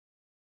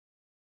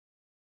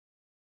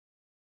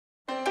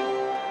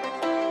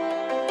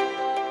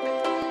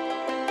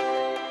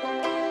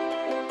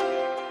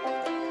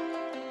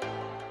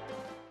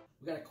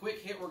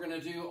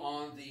going to do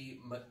on the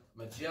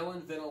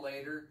Magellan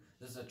ventilator.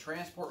 This is a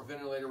transport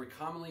ventilator we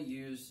commonly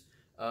use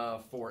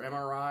for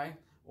MRI,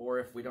 or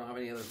if we don't have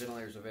any other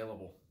ventilators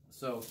available.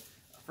 So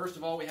first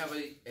of all, we have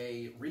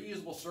a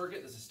reusable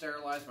circuit. This is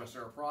sterilized by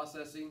sterile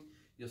processing.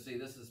 You'll see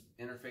this is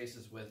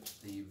interfaces with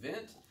the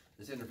vent.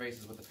 This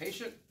interfaces with the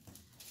patient.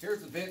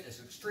 Here's the vent.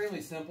 It's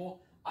extremely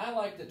simple. I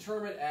like to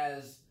term it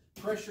as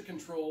pressure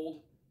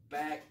controlled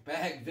bag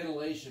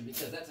ventilation,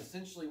 because that's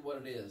essentially what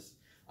it is.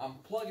 I'm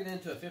plugging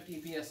into a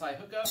 50 psi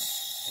hookup,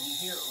 and you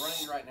hear it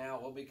running right now.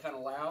 It will be kind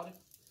of loud.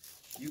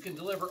 You can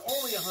deliver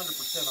only 100%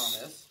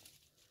 on this.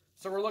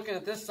 So we're looking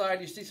at this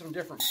side. You see some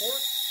different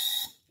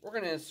ports. We're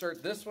going to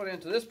insert this one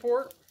into this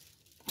port,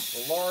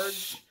 the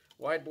large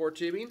wide bore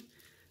tubing.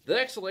 The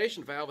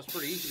exhalation valve is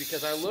pretty easy,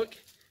 because I look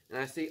and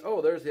I see,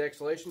 oh, there's the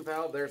exhalation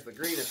valve. There's the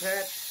green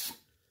attached.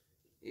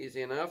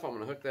 Easy enough. I'm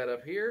going to hook that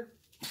up here.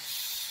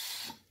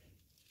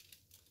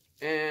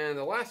 And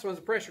the last one's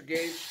a pressure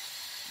gauge.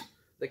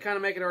 They kind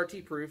of make it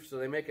RT proof, so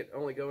they make it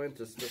only go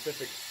into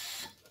specific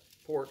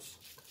ports.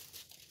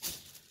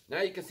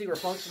 Now you can see we're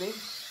functioning.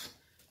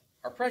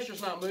 Our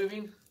pressure's not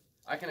moving.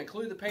 I can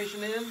include the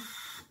patient in.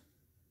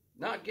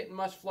 Not getting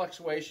much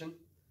fluctuation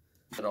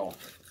at all.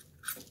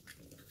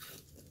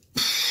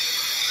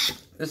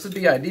 This would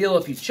be ideal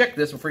if you check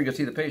this before you go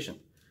see the patient.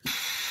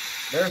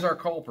 There's our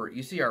culprit.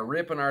 You see our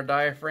rip in our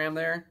diaphragm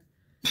there?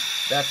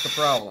 That's the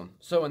problem.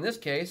 So in this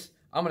case,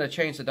 I'm going to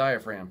change the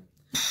diaphragm.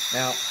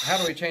 Now, how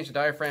do we change the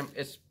diaphragm?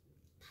 It's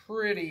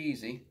pretty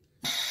easy.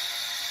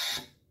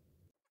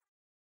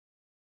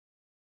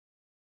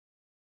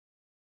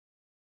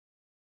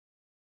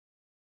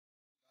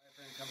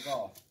 Diaphragm comes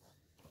off.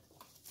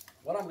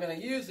 What I'm going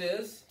to use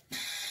is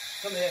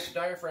some of the extra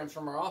diaphragms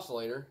from our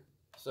oscillator.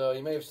 So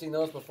you may have seen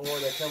those before.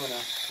 They come in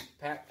a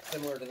pack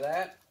similar to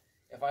that.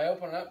 If I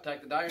open it up,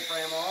 take the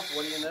diaphragm off,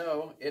 what do you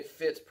know? It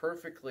fits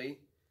perfectly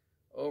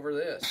over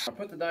this. I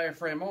put the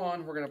diaphragm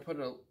on. We're going to put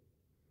a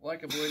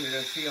like a balloon you're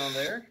going to see on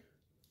there.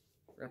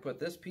 We're going to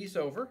put this piece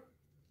over.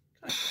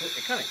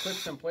 It kind of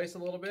clips in place a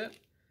little bit.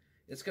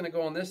 It's going to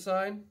go on this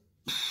side.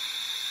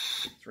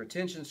 This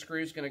retention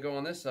screw is going to go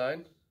on this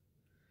side.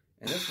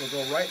 And this will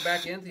go right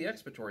back into the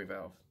expiratory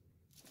valve.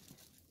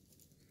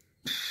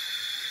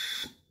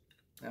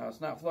 Now,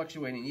 it's not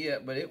fluctuating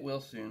yet, but it will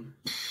soon.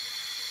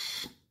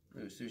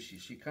 Ooh, so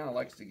she kind of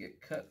likes to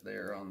get cut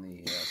there on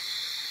the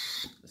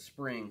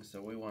spring,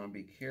 so we want to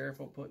be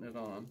careful putting it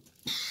on.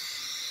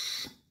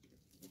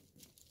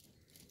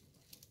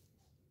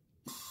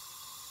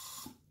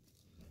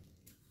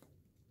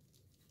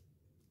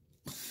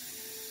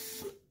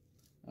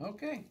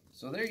 Okay,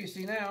 so there you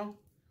see now,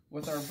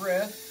 with our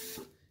breath,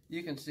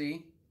 you can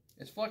see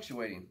it's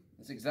fluctuating.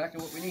 That's exactly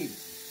what we need.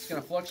 It's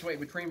going to fluctuate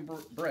between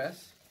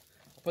breaths.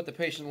 I'll put the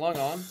patient lung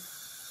on.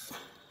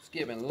 It's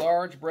giving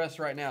large breaths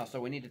right now,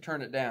 so we need to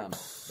turn it down.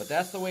 But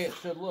that's the way it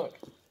should look.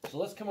 So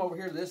let's come over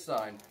here to this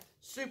side.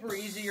 Super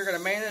easy. You're going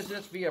to manage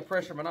this via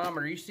pressure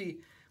manometer. You see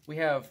we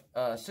have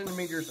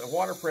centimeters of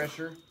water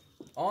pressure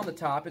on the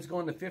top. It's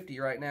going to 50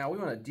 right now. We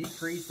want to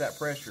decrease that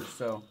pressure,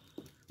 so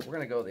we're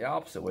going to go the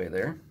opposite way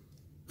there.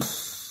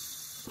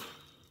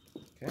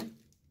 Okay.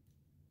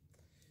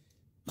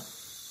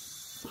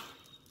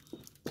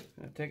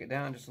 Gonna take it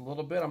down just a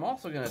little bit. I'm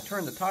also going to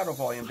turn the tidal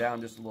volume down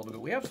just a little bit.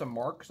 We have some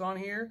marks on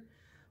here,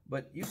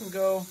 but you can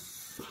go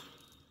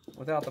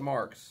without the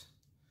marks.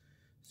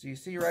 So you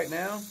see right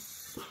now,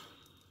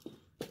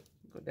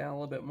 go down a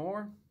little bit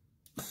more.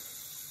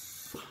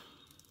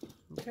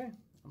 Okay,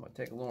 I'm going to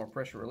take a little more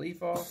pressure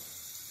relief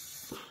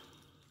off.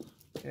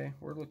 Okay,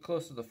 we're a little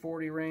close to the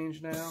 40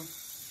 range now.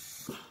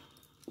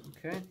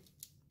 Okay.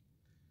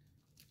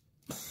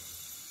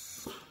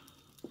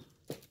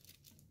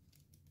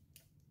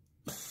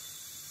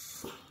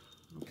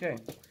 Okay,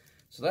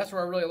 so that's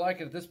where I really like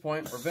it at this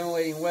point. We're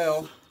ventilating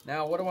well.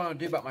 Now, what do I want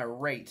to do about my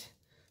rate?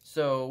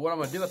 So what I'm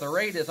going to do with the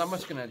rate is I'm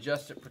just going to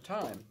adjust it for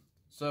time.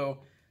 So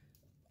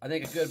I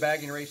think a good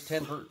bagging rate is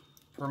 10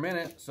 per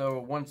minute, so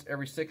once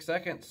every 6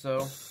 seconds. So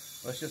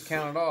let's just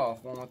count it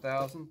off. 1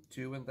 1000,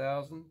 2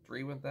 1000,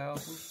 3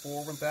 1000,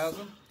 4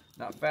 1000.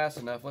 Not fast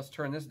enough. Let's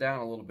turn this down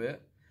a little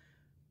bit.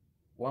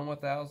 1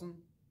 1000.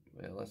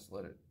 Well, let's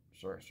let it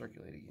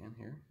circulate again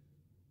here.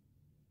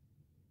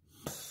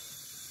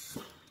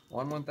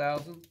 1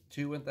 1000,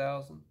 2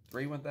 1000,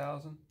 3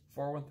 1000,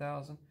 4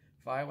 1000,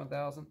 5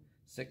 1000,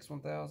 6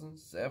 1000,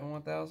 7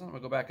 1000. I'm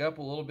going to go back up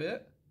a little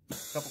bit. A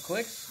couple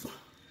clicks.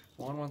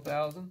 1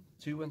 1000,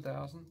 2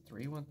 1000,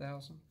 3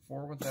 1000,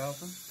 4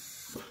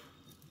 1000.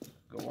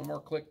 Go one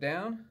more click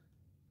down.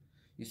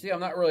 You see, I'm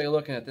not really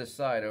looking at this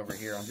side over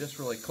here. I'm just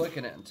really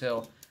clicking it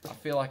until I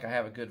feel like I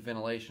have a good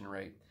ventilation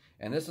rate.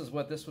 And this is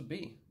what this would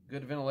be.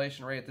 Good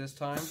ventilation rate at this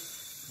time.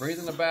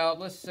 Breathing about,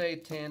 let's say,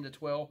 10 to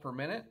 12 per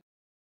minute.